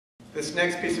This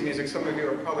next piece of music, some of you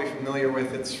are probably familiar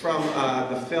with. It's from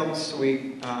the film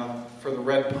suite for the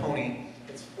Red Pony.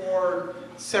 It's 4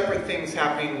 separate things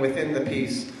happening within the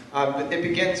piece. It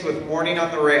begins with Morning on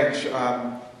the Ranch,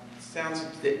 sounds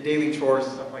of daily chores,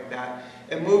 stuff like that.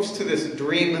 It moves to this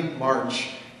dream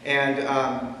march,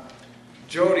 and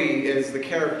Jody is the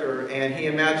character, and he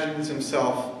imagines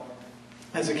himself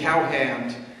as a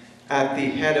cowhand at the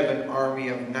head of an army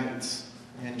of knights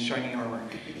in shiny armor.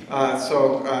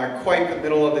 Quite the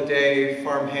middle of the day,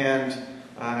 farmhand,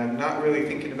 not really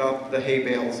thinking about the hay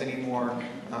bales anymore,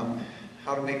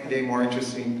 how to make the day more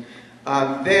interesting.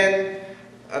 Then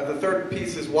the third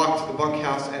piece is Walk to the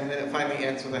Bunkhouse, and then it finally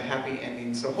ends with a happy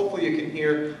ending. So hopefully you can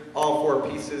hear all 4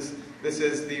 pieces. This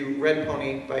is The Red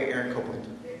Pony by Aaron Copland.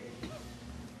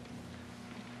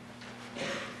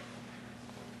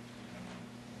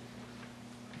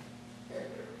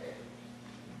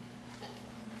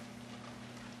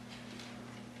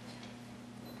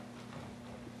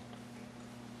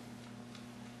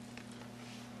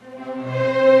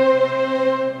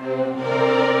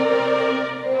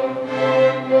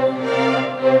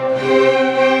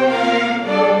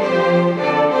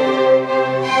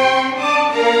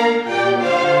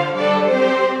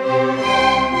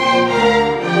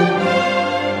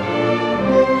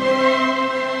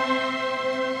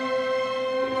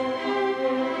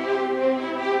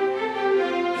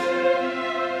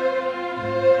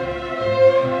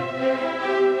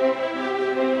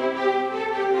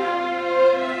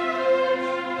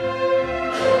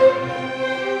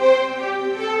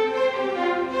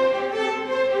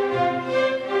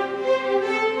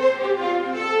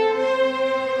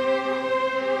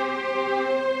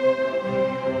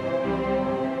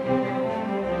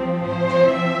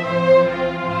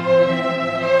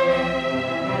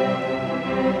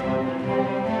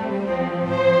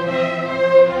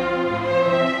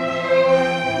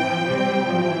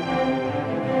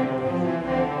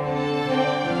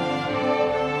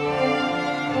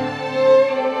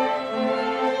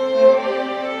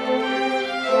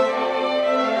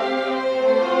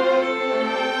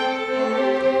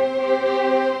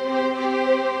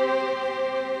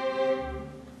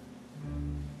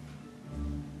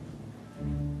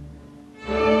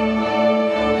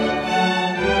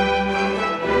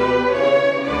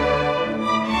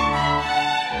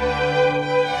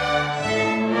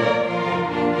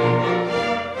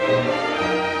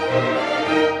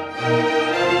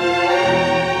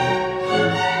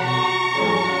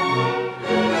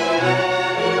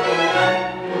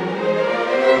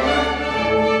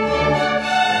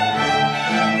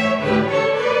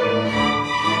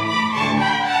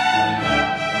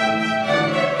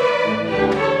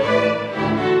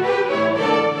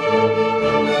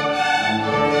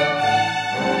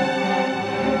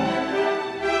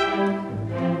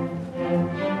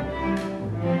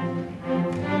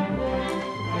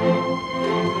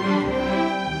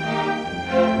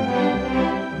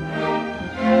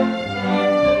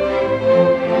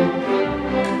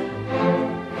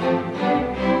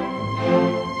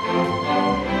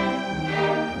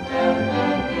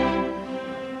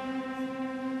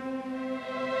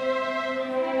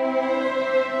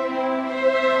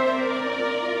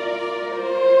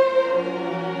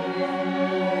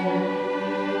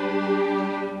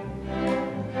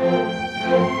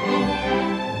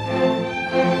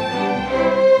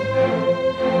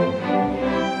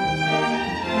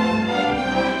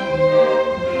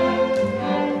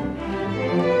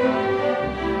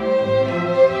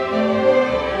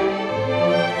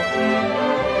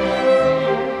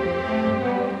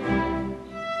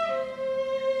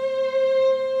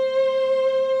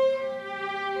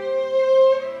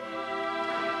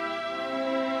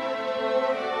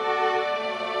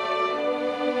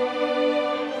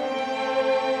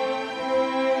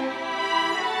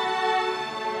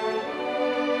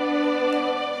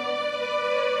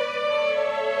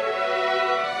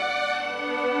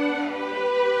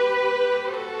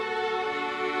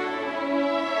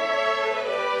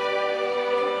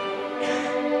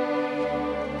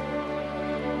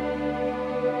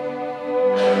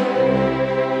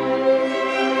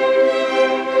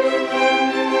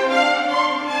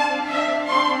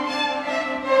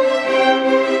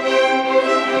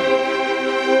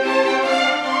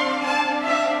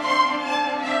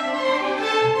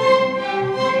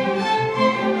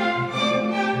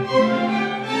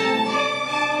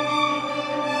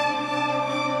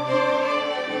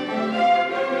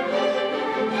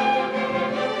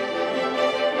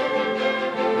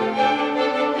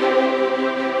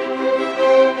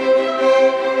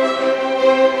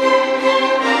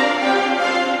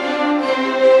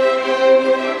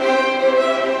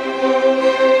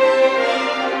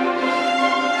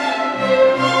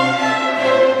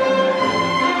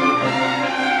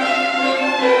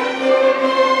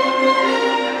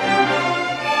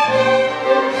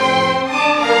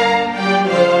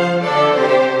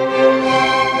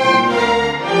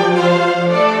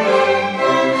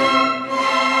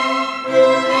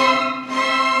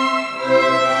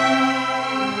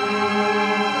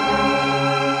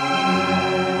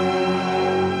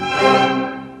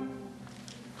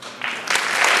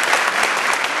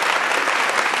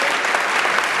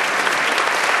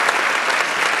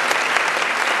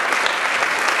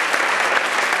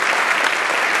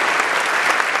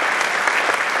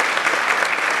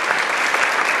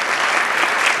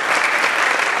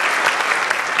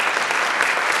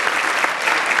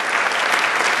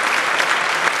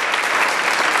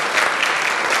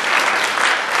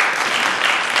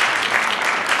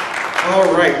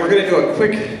 right, we're going to do a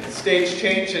quick stage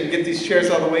change and get these chairs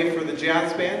out of the way for the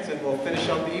jazz bands, and we'll finish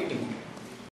up the evening.